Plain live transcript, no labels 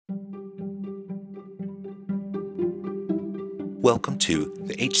Welcome to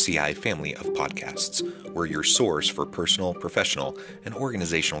the HCI family of podcasts. We're your source for personal, professional, and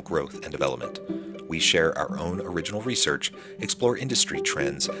organizational growth and development. We share our own original research, explore industry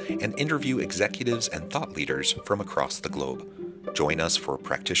trends, and interview executives and thought leaders from across the globe. Join us for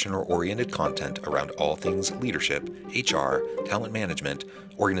practitioner-oriented content around all things leadership, HR, talent management,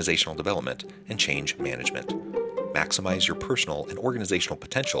 organizational development, and change management. Maximize your personal and organizational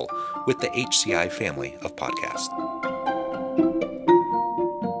potential with the HCI family of podcasts.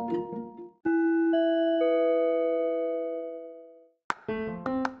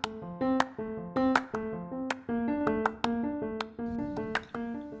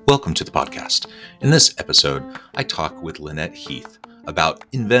 Welcome to the podcast. In this episode, I talk with Lynnette Heath about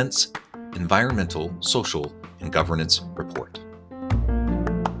Invent's Environmental, Social, and Governance Report.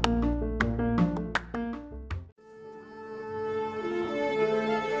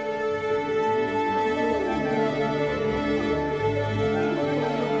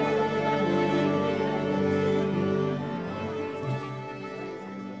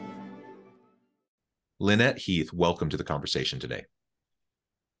 Lynnette Heath, welcome to the conversation today.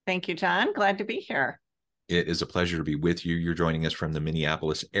 Thank you, John. Glad to be here. It is a pleasure to be with you. You're joining us from the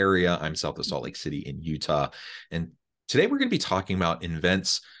Minneapolis area. I'm south of Salt Lake City in Utah. And today we're going to be talking about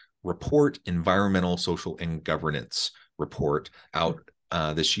Invent's report, Environmental, Social, and Governance report out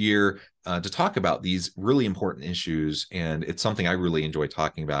this year to talk about these really important issues. And it's something I really enjoy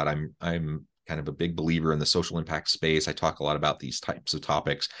talking about. I'm kind of a big believer in the social impact space. I talk a lot about these types of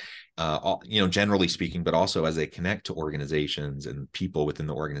topics, generally speaking, but also as they connect to organizations and people within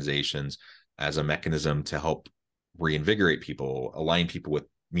the organizations as a mechanism to help reinvigorate people, align people with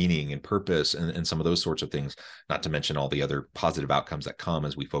meaning and purpose and some of those sorts of things, not to mention all the other positive outcomes that come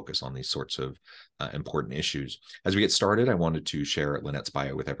as we focus on these sorts of important issues. As we get started, I wanted to share Lynnette's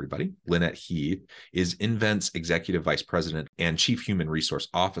bio with everybody. Lynnette Heath is Invent's Executive Vice President and Chief Human Resource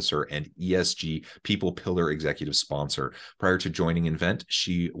Officer and ESG People Pillar Executive Sponsor. Prior to joining Invent,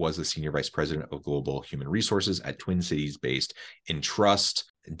 she was the Senior Vice President of Global Human Resources at Twin Cities-based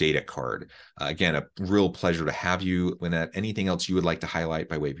Entrust Data Card. Again, a real pleasure to have you, Lynnette. Anything else you would like to highlight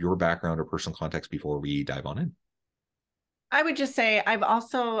by way of your background or personal context before we dive on in? I would just say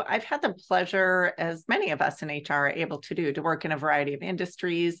I've had the pleasure, as many of us in HR are able to do, to work in a variety of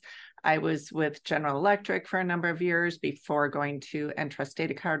industries. I was with General Electric for a number of years before going to Entrust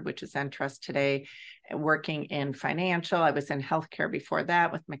Data Card, which is Entrust today, working in financial. I was in healthcare before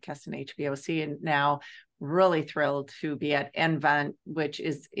that with McKesson HBOC, and now really thrilled to be at Invent, which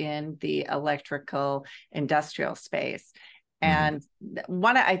is in the electrical industrial space. And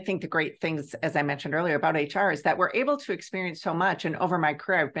one of, I think, the great things, as I mentioned earlier, about HR is that we're able to experience so much. And over my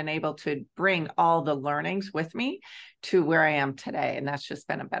career, I've been able to bring all the learnings with me to where I am today. And that's just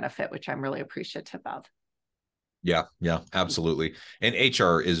been a benefit, which I'm really appreciative of. Yeah, absolutely. And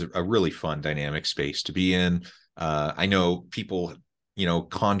HR is a really fun, dynamic space to be in. I know people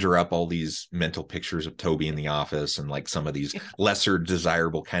conjure up all these mental pictures of Toby in the office and like some of these lesser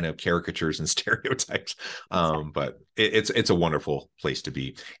desirable kind of caricatures and stereotypes. But it's a wonderful place to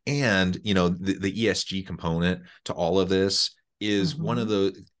be. And, the ESG component to all of this is one of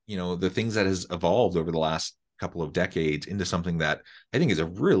the things that has evolved over the last couple of decades into something that I think is a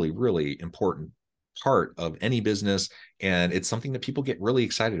really, really important part of any business. And it's something that people get really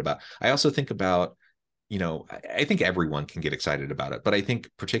excited about. I also think about, I think everyone can get excited about it, but I think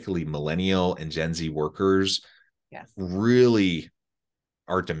particularly millennial and Gen Z workers really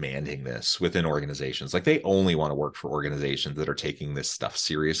are demanding this within organizations. Like they only want to work for organizations that are taking this stuff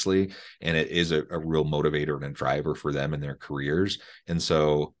seriously. And it is a real motivator and a driver for them in their careers. And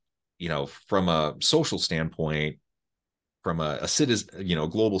so, from a social standpoint, from a citizen,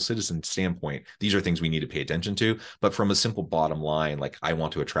 global citizen standpoint, these are things we need to pay attention to. But from a simple bottom line, like I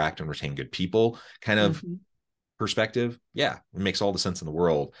want to attract and retain good people kind of perspective, it makes all the sense in the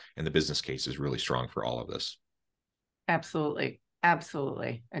world. And the business case is really strong for all of this. Absolutely.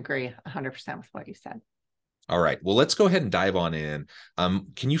 Agree 100% with what you said. All right. Well, let's go ahead and dive on in.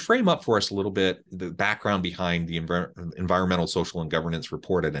 Can you frame up for us a little bit the background behind the Environmental, Social, and Governance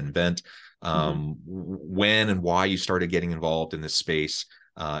report at Invent, when and why you started getting involved in this space,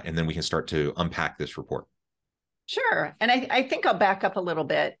 and then we can start to unpack this report. Sure. And I think I'll back up a little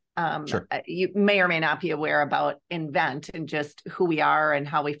bit. Sure. You may or may not be aware about Invent and just who we are and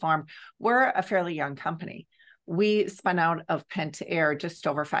how we formed. We're a fairly young company. We spun out of Pentair just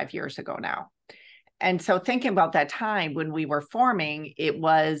over 5 years ago now. And so thinking about that time when we were forming, it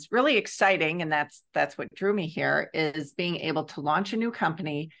was really exciting. And that's what drew me here, is being able to launch a new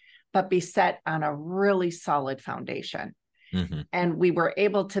company, but be set on a really solid foundation. Mm-hmm. And we were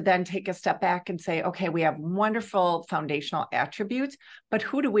able to then take a step back and say, okay, we have wonderful foundational attributes, but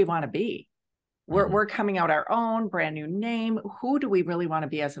who do we want to be? We're coming out our own brand new name. Who do we really want to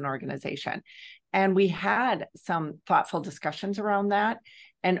be as an organization? And we had some thoughtful discussions around that.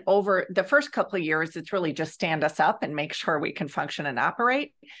 And over the first couple of years, it's really just stand us up and make sure we can function and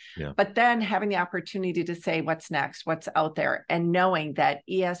operate. Yeah. But then having the opportunity to say what's next, what's out there, and knowing that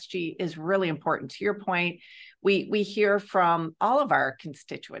ESG is really important. To your point, we hear from all of our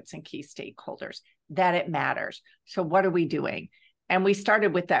constituents and key stakeholders that it matters. So what are we doing? And we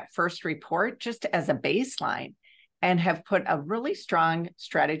started with that first report just as a baseline and have put a really strong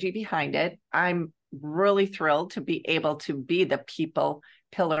strategy behind it. I'm really thrilled to be able to be the people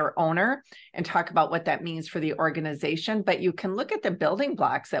pillar owner and talk about what that means for the organization. But you can look at the building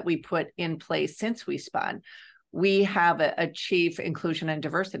blocks that we put in place since we spun. We have a chief inclusion and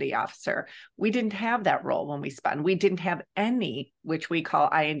diversity officer. We didn't have that role when we spun. We didn't have any, which we call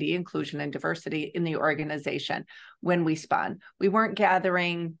I&D, inclusion and diversity, in the organization when we spun. We weren't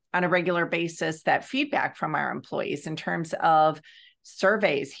gathering on a regular basis that feedback from our employees in terms of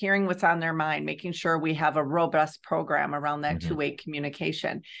surveys, hearing what's on their mind, making sure we have a robust program around that two-way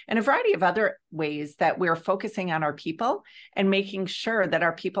communication, and a variety of other ways that we're focusing on our people and making sure that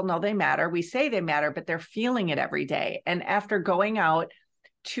our people know they matter. We say they matter, but they're feeling it every day. And after going out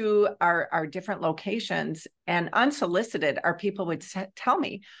to our different locations and unsolicited, our people would tell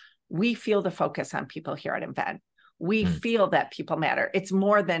me, we feel the focus on people here at nVent. We feel that people matter. It's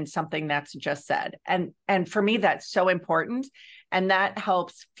more than something that's just said. And for me, that's so important. And that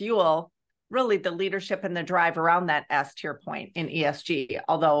helps fuel really the leadership and the drive around that S, to your point, in ESG,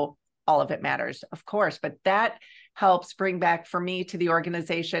 although all of it matters, of course. But that helps bring back, for me, to the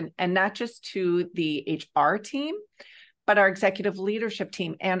organization, and not just to the HR team, but our executive leadership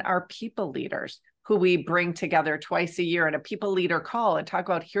team and our people leaders, who we bring together twice a year in a people leader call and talk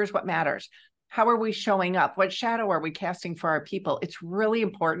about, here's what matters. How are we showing up? What shadow are we casting for our people? It's really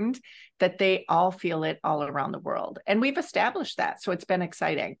important that they all feel it all around the world. And we've established that. So it's been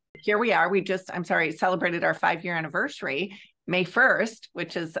exciting. Here we are. We just, celebrated our 5-year anniversary, May 1st,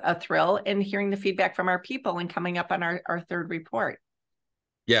 which is a thrill, and hearing the feedback from our people and coming up on our third report.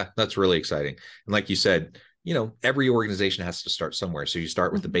 Yeah, that's really exciting. And like you said, every organization has to start somewhere. So you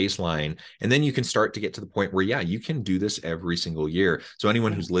start with the baseline, and then you can start to get to the point where, you can do this every single year. So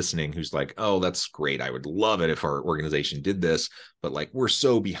anyone who's listening, who's like, oh, that's great, I would love it if our organization did this, but like, we're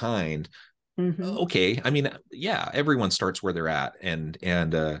so behind. Okay. Everyone starts where they're at, and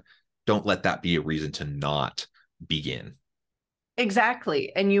don't let that be a reason to not begin.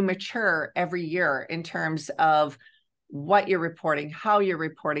 Exactly. And you mature every year in terms of what you're reporting, how you're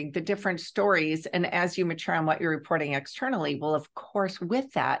reporting, the different stories. And as you mature on what you're reporting externally, well, of course, with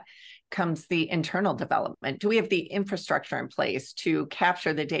that comes the internal development. Do we have the infrastructure in place to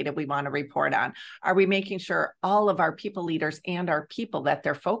capture the data we want to report on? Are we making sure all of our people leaders and our people, that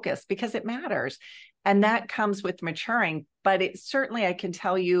they're focused? Because it matters. And that comes with maturing. But it certainly, I can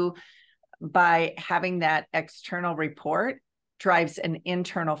tell you, by having that external report drives an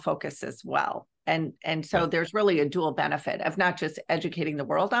internal focus as well. And so there's really a dual benefit of not just educating the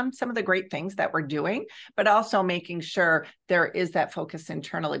world on some of the great things that we're doing, but also making sure there is that focus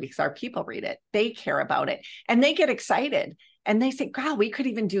internally, because our people read it, they care about it, and they get excited, and they say, God, we could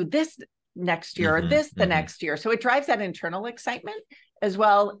even do this next year or this the next year. So it drives that internal excitement as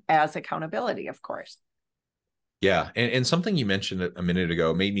well as accountability, of course. Yeah. And something you mentioned a minute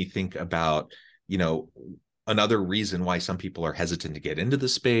ago made me think about, another reason why some people are hesitant to get into the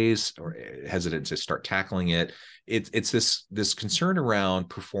space or hesitant to start tackling it. It's this concern around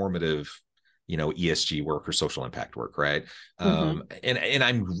performative, ESG work or social impact work, right? And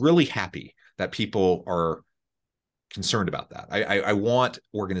I'm really happy that people are concerned about that. I want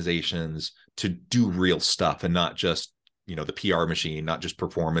organizations to do real stuff and not just the PR machine, not just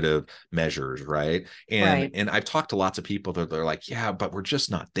performative measures, right? And I've talked to lots of people that they're like, yeah, but we're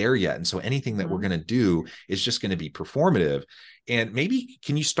just not there yet. And so anything that we're going to do is just going to be performative. And maybe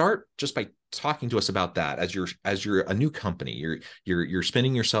can you start just by talking to us about that as you're a new company, you're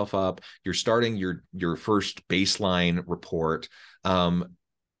spinning yourself up, you're starting your first baseline report.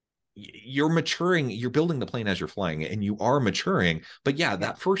 You're maturing, you're building the plane as you're flying, and you are maturing. But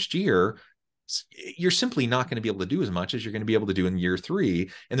that first year, you're simply not going to be able to do as much as you're going to be able to do in year 3.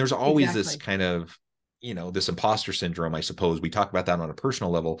 And there's always this kind of, this imposter syndrome, I suppose. We talk about that on a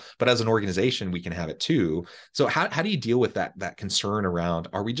personal level, but as an organization, we can have it too. So how do you deal with that concern around,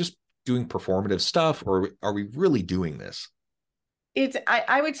 are we just doing performative stuff, or are we really doing this?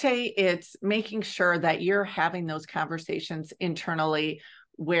 I would say it's making sure that you're having those conversations internally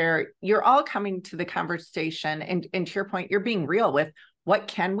where you're all coming to the conversation, and to your point, you're being real with what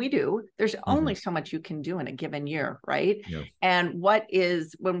can we do? There's only so much you can do in a given year, right? Yeah. And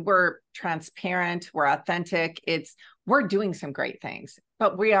when we're transparent, we're authentic, we're doing some great things,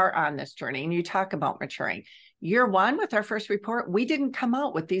 but we are on this journey. And you talk about maturing. Year one, with our first report, we didn't come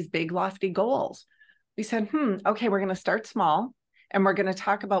out with these big lofty goals. We said, okay, we're going to start small. And we're going to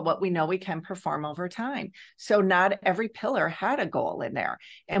talk about what we know we can perform over time. So not every pillar had a goal in there.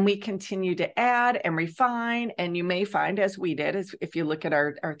 And we continue to add and refine. And you may find, as we did, as if you look at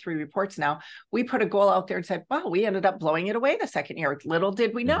our 3 reports now, we put a goal out there and said, wow, we ended up blowing it away the second year. Little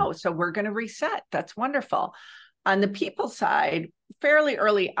did we know. So we're going to reset. That's wonderful. On the people side, fairly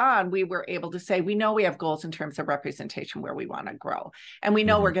early on, we were able to say, we know we have goals in terms of representation where we want to grow. And we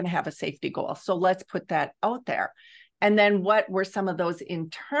know we're going to have a safety goal. So let's put that out there. And then what were some of those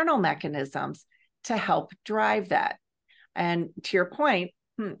internal mechanisms to help drive that? And to your point,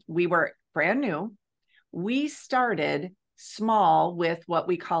 we were brand new. We started small with what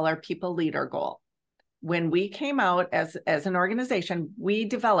we call our people leader goal. When we came out as an organization, we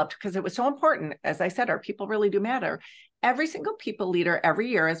developed, because it was so important, as I said, our people really do matter. Every single people leader every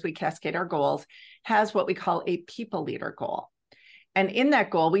year, as we cascade our goals, has what we call a people leader goal. And in that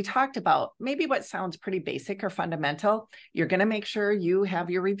goal, we talked about maybe what sounds pretty basic or fundamental. You're going to make sure you have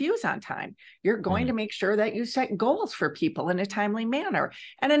your reviews on time. You're going to make sure that you set goals for people in a timely manner,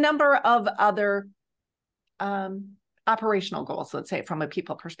 and a number of other operational goals, let's say, from a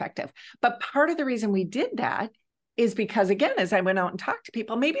people perspective. But part of the reason we did that is because, again, as I went out and talked to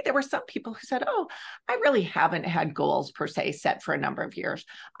people, maybe there were some people who said, oh, I really haven't had goals per se set for a number of years.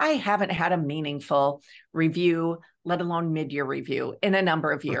 I haven't had a meaningful review, let alone mid-year review, in a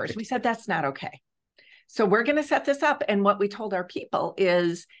number of years. Right. We said, that's not okay. So we're going to set this up. And what we told our people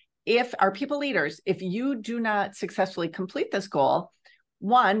is, if our people leaders, if you do not successfully complete this goal,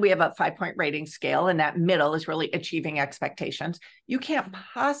 one, we have a 5-point rating scale, and that middle is really achieving expectations. You can't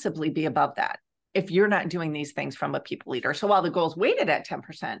possibly be above that if you're not doing these things from a people leader. So while the goal is weighted at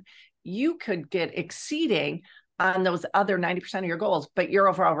 10%, you could get exceeding on those other 90% of your goals, but your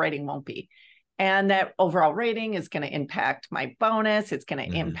overall rating won't be. And that overall rating is going to impact my bonus. It's going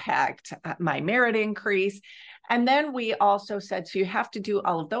to impact my merit increase. And then we also said, so you have to do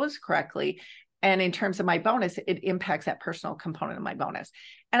all of those correctly. And in terms of my bonus, it impacts that personal component of my bonus.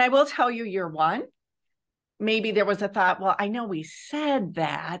 And I will tell you, year one, maybe there was a thought, well, I know we said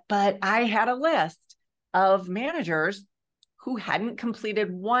that, but I had a list of managers who hadn't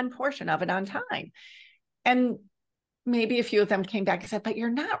completed one portion of it on time. And maybe a few of them came back and said, but you're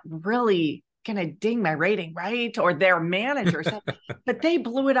not really going to ding my rating, right? Or their manager said, but they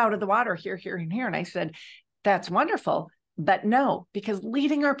blew it out of the water here, here, and here. And I said, that's wonderful, but no, because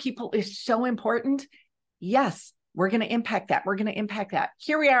leading our people is so important. Yes, we're going to impact that. We're going to impact that.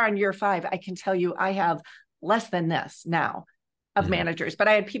 Here we are on year 5. I can tell you I have less than this now of managers, but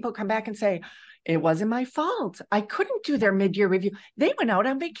I had people come back and say, it wasn't my fault. I couldn't do their mid-year review. They went out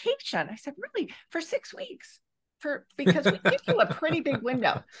on vacation. I said, really? For 6 weeks? Because we give you a pretty big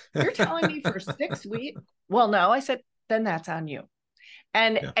window. You're telling me for 6 weeks? Well, no. I said, then that's on you.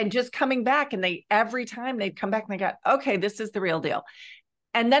 And just coming back, and every time they'd come back and they got, okay, this is the real deal.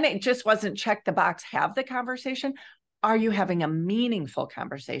 And then it just wasn't check the box, have the conversation. Are you having a meaningful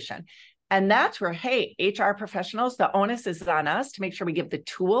conversation? And that's where, hey, HR professionals, the onus is on us to make sure we give the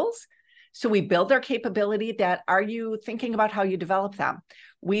tools. So we build their capability. That, are you thinking about how you develop them?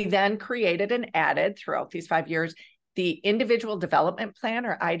 We then created and added throughout these 5 years the individual development plan,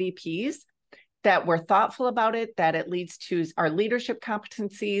 or IDPs, that we're thoughtful about it, that it leads to our leadership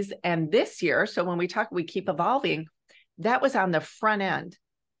competencies. And this year, so when we talk, we keep evolving, that was on the front end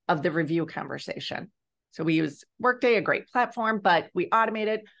of the review conversation. So we use Workday, a great platform, but we automate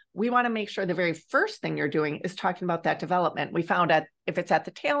it. We want to make sure the very first thing you're doing is talking about that development. We found out if it's at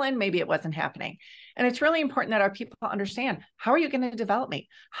the tail end, maybe it wasn't happening. And it's really important that our people understand, how are you going to develop me?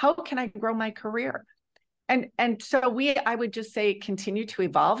 How can I grow my career? And so I would just say, continue to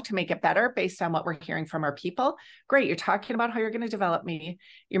evolve to make it better based on what we're hearing from our people. Great. You're talking about how you're going to develop me.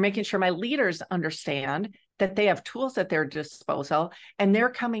 You're making sure my leaders understand that they have tools at their disposal, and they're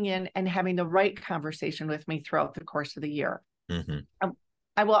coming in and having the right conversation with me throughout the course of the year.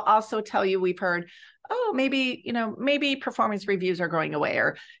 I will also tell you, we've heard, oh, maybe performance reviews are going away,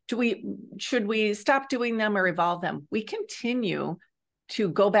 or should we stop doing them or evolve them? We continue to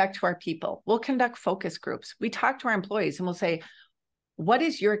go back to our people. We'll conduct focus groups. We talk to our employees and we'll say, what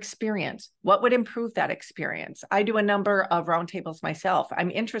is your experience? What would improve that experience? I do a number of roundtables myself. I'm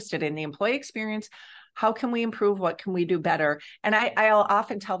interested in the employee experience. How can we improve? What can we do better? And I'll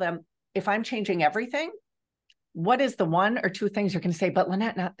often tell them, if I'm changing everything, what is the one or two things you're going to say, but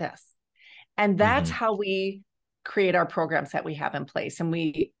Lynnette, not this. And that's Mm-hmm. how we create our programs that we have in place, and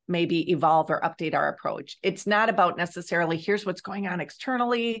we maybe evolve or update our approach. It's not about necessarily here's what's going on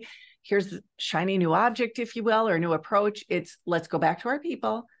externally, here's the shiny new object, if you will, or new approach. It's let's go back to our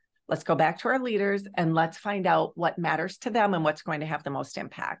people, let's go back to our leaders, and let's find out what matters to them and what's going to have the most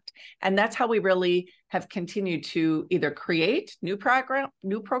impact. And that's how we really have continued to either create new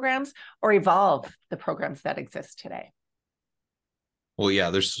programs or evolve the programs that exist today. Well,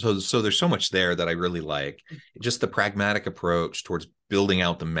 yeah, there's so much there that I really like. Just the pragmatic approach towards building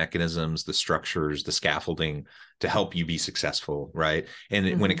out the mechanisms, the structures, the scaffolding to help you be successful, right?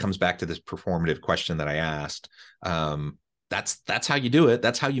 And when it comes back to this performative question that I asked, that's how you do it.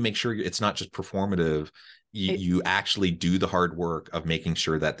 That's how you make sure it's not just performative. You actually do the hard work of making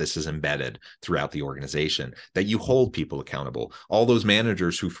sure that this is embedded throughout the organization, that you hold people accountable. All those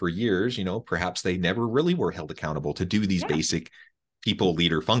managers who for years, perhaps they never really were held accountable to do these basic people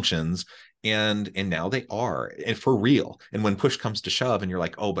leader functions, and now they are, and for real. And when push comes to shove and you're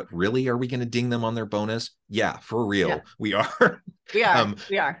like, oh, but really, are we going to ding them on their bonus? Yeah, for real, we are. We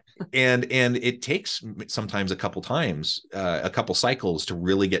are. And it takes sometimes a couple times, a couple cycles to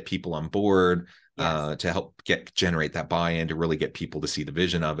really get people on board, to help generate that buy-in, to really get people to see the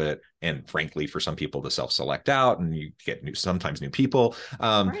vision of it, and frankly, for some people to self-select out, and you get sometimes new people.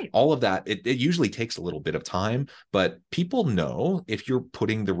 All of that, it usually takes a little bit of time, but people know if you're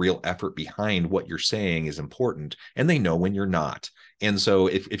putting the real effort behind what you're saying is important, and they know when you're not. And so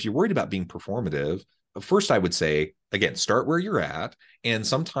if you're worried about being performative, first I would say, again, start where you're at. And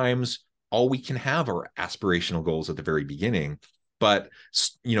sometimes all we can have are aspirational goals at the very beginning, but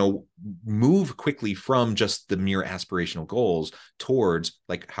move quickly from just the mere aspirational goals towards,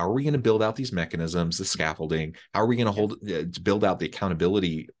 like, how are we going to build out these mechanisms, the scaffolding? How are we going to build out the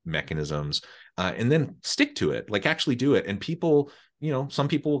accountability mechanisms, and then stick to it, like actually do it? And people, some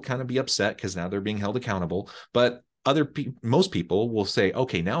people will kind of be upset because now they're being held accountable, but most people will say,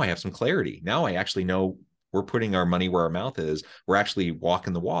 okay, now I have some clarity. Now I actually know we're putting our money where our mouth is. We're actually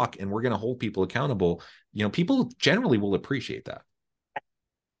walking the walk, and we're going to hold people accountable. People generally will appreciate that.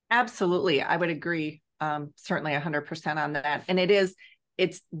 Absolutely. I would agree. Certainly 100% on that. And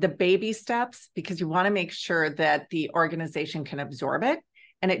it's the baby steps, because you want to make sure that the organization can absorb it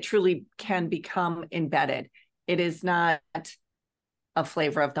and it truly can become embedded. It is not a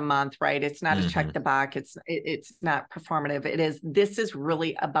flavor of the month, right? It's not a check the box. It's not performative. This is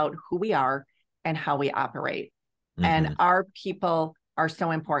really about who we are and how we operate. And our people are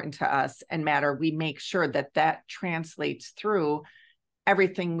so important to us and matter. We make sure that translates through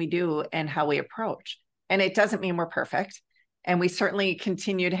everything we do and how we approach. And it doesn't mean we're perfect. And we certainly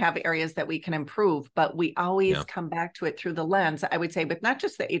continue to have areas that we can improve, but we always come back to it through the lens, I would say, with not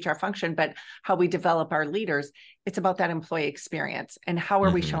just the HR function, but how we develop our leaders. It's about that employee experience and how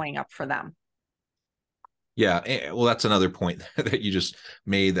are we showing up for them? Yeah, well, that's another point that you just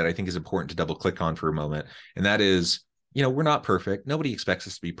made that I think is important to double click on for a moment. And that is, we're not perfect. Nobody expects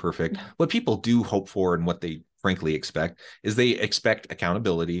us to be perfect. What people do hope for, and what they frankly expect, is they expect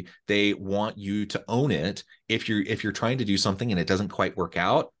accountability. They want you to own it. If you're trying to do something and it doesn't quite work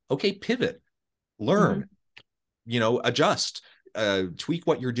out, okay, pivot, learn, adjust, tweak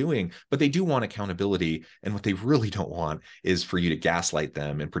what you're doing. But they do want accountability. And what they really don't want is for you to gaslight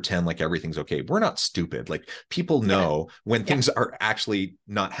them and pretend like everything's okay. We're not stupid. Like, people know when things are actually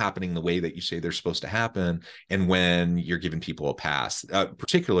not happening the way that you say they're supposed to happen, and when you're giving people a pass.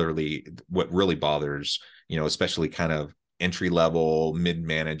 Particularly what really bothers, especially kind of entry level,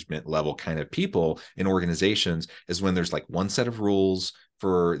 mid-management level kind of people in organizations, is when there's like one set of rules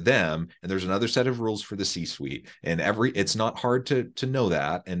for them and there's another set of rules for the C-suite, and it's not hard to know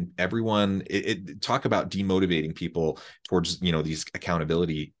that. And everyone, talk about demotivating people towards these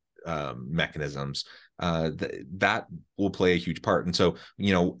accountability mechanisms. That will play a huge part. And so,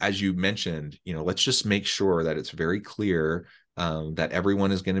 as you mentioned, let's just make sure that it's very clear that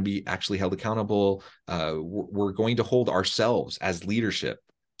everyone is going to be actually held accountable. We're going to hold ourselves as leadership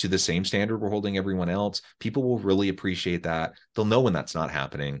to the same standard we're holding everyone else. People will really appreciate that. They'll know when that's not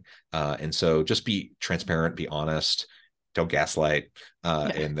happening. And so just be transparent, be honest, don't gaslight,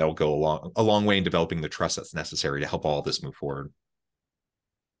 and that'll go a long way in developing the trust that's necessary to help all this move forward.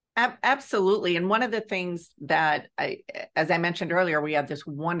 Absolutely. And one of the things that as I mentioned earlier, we have this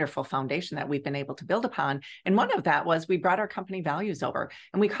wonderful foundation that we've been able to build upon. And one of that was we brought our company values over,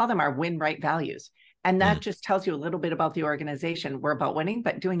 and we call them our win right values. And that just tells you a little bit about the organization. We're about winning,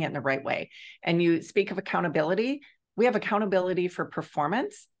 but doing it in the right way. And you speak of accountability. We have accountability for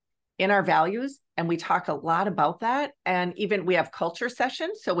performance in our values, and we talk a lot about that. And even we have culture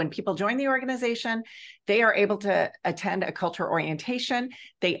sessions. So when people join the organization, they are able to attend a culture orientation.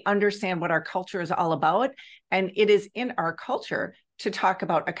 They understand what our culture is all about. And it is in our culture to talk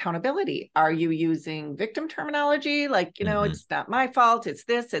about accountability. Are you using victim terminology? Like, it's not my fault, it's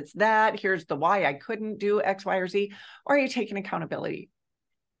this, it's that. Here's the why I couldn't do X, Y, or Z. Or are you taking accountability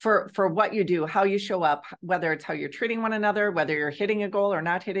for what you do, how you show up, whether it's how you're treating one another, whether you're hitting a goal or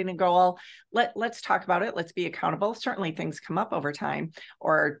not hitting a goal? Let's talk about it. Let's be accountable. Certainly things come up over time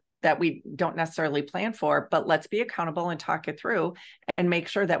or that we don't necessarily plan for, but let's be accountable and talk it through and make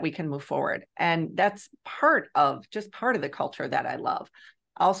sure that we can move forward. And that's part of the culture that I love.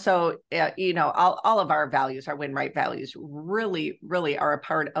 Also, all of our values, our win right values, really, really are a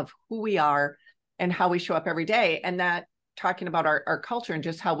part of who we are and how we show up every day. And that, talking about our culture and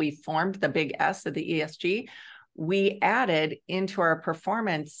just how we formed the big S of the ESG, we added into our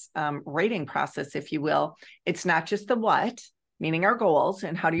performance rating process, if you will. It's not just the what, meaning our goals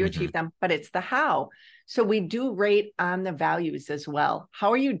and how do you achieve them, but it's the how. So we do rate on the values as well.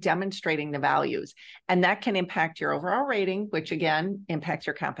 How are you demonstrating the values? And that can impact your overall rating, which again impacts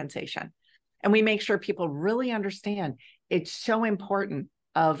your compensation. And we make sure people really understand it's so important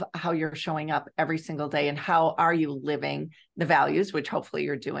of how you're showing up every single day and how are you living the values, which hopefully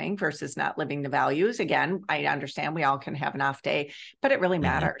you're doing, versus not living the values. Again, I understand we all can have an off day, but it really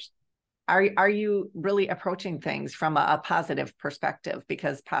matters. Are you really approaching things from a positive perspective,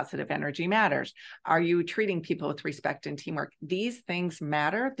 because positive energy matters? Are you treating people with respect and teamwork? These things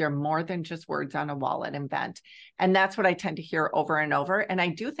matter. They're more than just words on a wall at an event. And that's what I tend to hear over and over. And I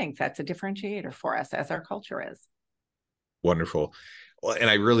do think that's a differentiator for us as our culture is. Wonderful. And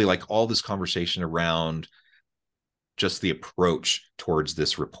I really like all this conversation around just the approach towards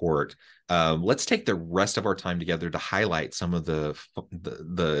this report. Let's take the rest of our time together to highlight some of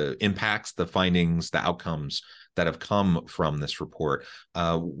the impacts, the findings, the outcomes that have come from this report.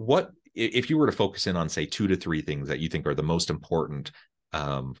 What, if you were to focus in on, say, 2 to 3 things that you think are the most important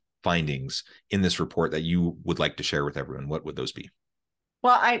findings in this report that you would like to share with everyone, what would those be?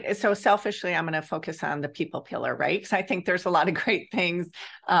 Well, so selfishly, I'm going to focus on the people pillar, right? Because I think there's a lot of great things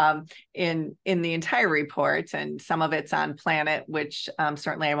in the entire report, and some of it's on planet, which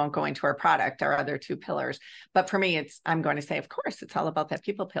certainly I won't go into our product, our other 2 pillars. But for me, I'm going to say, of course, it's all about that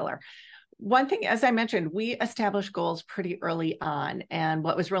people pillar. One thing, as I mentioned, we established goals pretty early on. And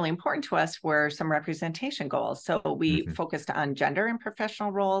what was really important to us were some representation goals. So we focused on gender in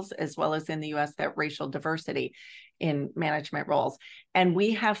professional roles, as well as in the US, that racial diversity in management roles. And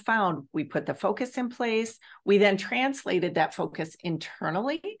we have found, we put the focus in place. We then translated that focus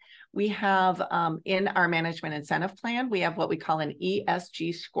internally. We have in our management incentive plan, we have what we call an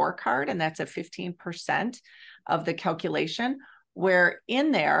ESG scorecard, and that's a 15% of the calculation, where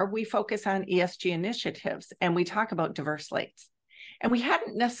in there we focus on ESG initiatives and we talk about diverse slates. And we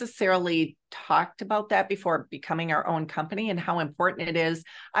hadn't necessarily talked about that before becoming our own company and how important it is.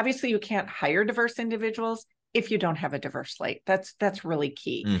 Obviously, you can't hire diverse individuals if you don't have a diverse slate. That's really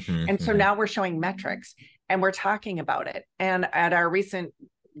key. So now we're showing metrics and we're talking about it. And at our recent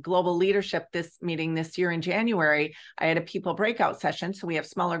global leadership meeting this year in January, I had a people breakout session. So we have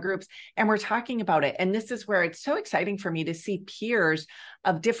smaller groups and we're talking about it. And this is where it's so exciting for me to see peers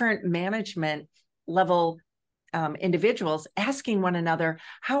of different management level individuals asking one another,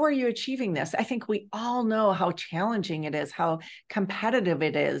 how are you achieving this? I think we all know how challenging it is, how competitive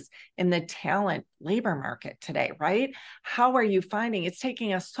it is in the talent labor market today, right? How are you finding it's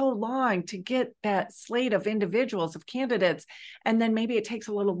taking us so long to get that slate of individuals, of candidates, and then maybe it takes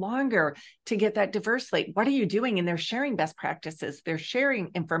a little longer to get that diverse slate? What are you doing? And they're sharing best practices, they're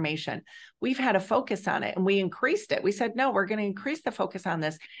sharing information. We've had a focus on it and we increased it. We said, no, we're going to increase the focus on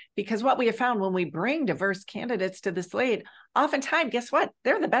this, because what we have found when we bring diverse candidates to the slate, oftentimes, guess what?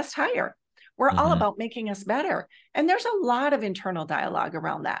 They're the best hire. We're all about making us better. And there's a lot of internal dialogue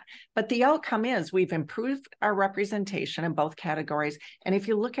around that. But the outcome is we've improved our representation in both categories. And if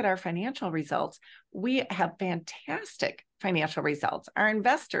you look at our financial results, we have fantastic financial results. Our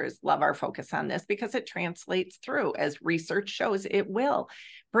investors love our focus on this because it translates through, as research shows it will.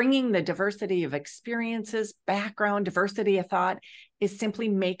 Bringing the diversity of experiences, background, diversity of thought is simply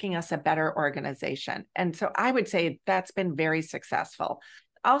making us a better organization. And so I would say that's been very successful.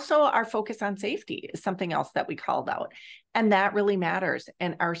 Also, our focus on safety is something else that we called out. And that really matters.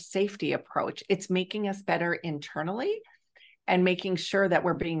 And our safety approach, it's making us better internally and making sure that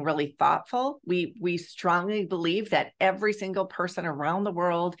we're being really thoughtful. We strongly believe that every single person around the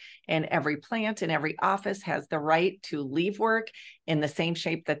world and every plant and every office has the right to leave work in the same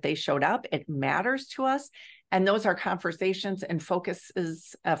shape that they showed up. It matters to us. And those are conversations and focus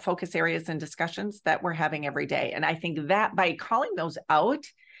areas and discussions that we're having every day. And I think that by calling those out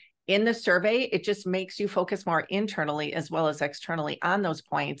in the survey, it just makes you focus more internally as well as externally on those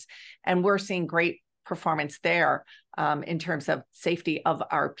points. And we're seeing great performance there in terms of safety of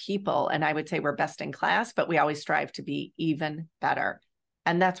our people. And I would say we're best in class, but we always strive to be even better.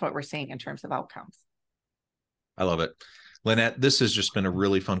 And that's what we're seeing in terms of outcomes. I love it. Lynnette, this has just been a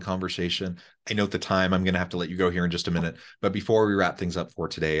really fun conversation. I know at the time I'm going to have to let you go here in just a minute, but before we wrap things up for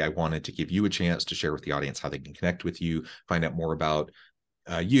today, I wanted to give you a chance to share with the audience how they can connect with you, find out more about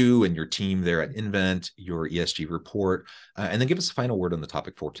you and your team there at nVent, your ESG report, and then give us a final word on the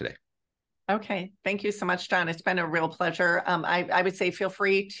topic for today. Okay. Thank you so much, John. It's been a real pleasure. I would say feel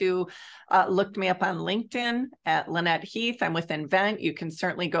free to look me up on LinkedIn at Lynnette Heath. I'm with nVent. You can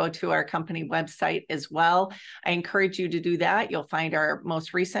certainly go to our company website as well. I encourage you to do that. You'll find our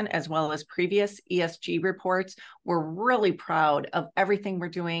most recent as well as previous ESG reports. We're really proud of everything we're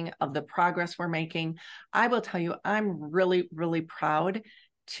doing, of the progress we're making. I will tell you, I'm really, really proud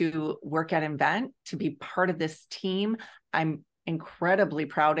to work at nVent, to be part of this team. I'm incredibly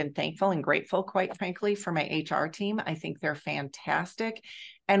proud and thankful and grateful, quite frankly, for my HR team. I think they're fantastic.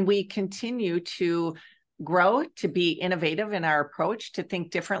 And we continue to grow, to be innovative in our approach, to think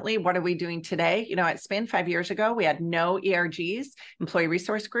differently. What are we doing today? You know, at Spin 5 years ago, we had no ERGs, employee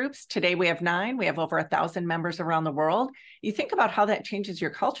resource groups. Today we have 9. We have over 1,000 members around the world. You think about how that changes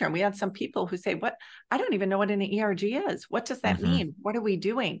your culture. And we had some people who say, "What? I don't even know what an ERG is. What does that mean? What are we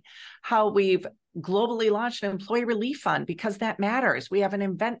doing?" How we've globally launched an employee relief fund because that matters. We have an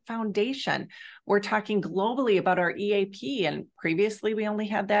nVent Foundation. We're talking globally about our EAP, and previously we only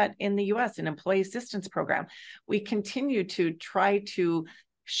had that in the US, an employee assistance program. We continue to try to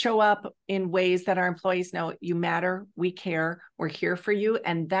show up in ways that our employees know you matter, we care, we're here for you.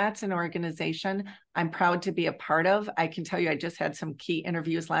 And that's an organization I'm proud to be a part of. I can tell you, I just had some key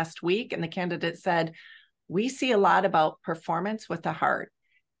interviews last week, and the candidate said, "We see a lot about performance with the heart."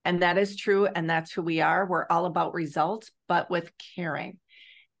 And that is true. And that's who we are. We're all about results, but with caring.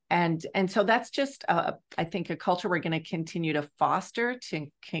 And so that's just, I think, a culture we're going to continue to foster, to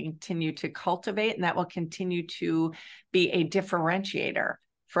continue to cultivate, and that will continue to be a differentiator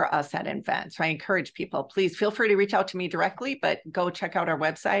for us at nVent. So I encourage people, please feel free to reach out to me directly, but go check out our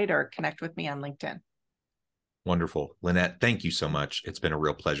website or connect with me on LinkedIn. Wonderful. Lynnette, thank you so much. It's been a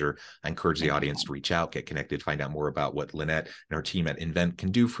real pleasure. I encourage the audience to reach out, get connected, find out more about what Lynnette and her team at nVent can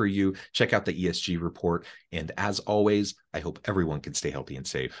do for you. Check out the ESG report. And as always, I hope everyone can stay healthy and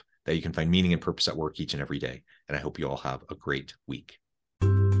safe, that you can find meaning and purpose at work each and every day. And I hope you all have a great week.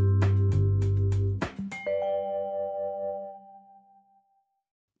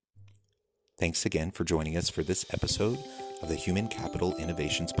 Thanks again for joining us for this episode of the Human Capital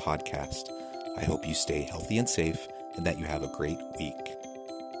Innovations Podcast. I hope you stay healthy and safe and that you have a great week.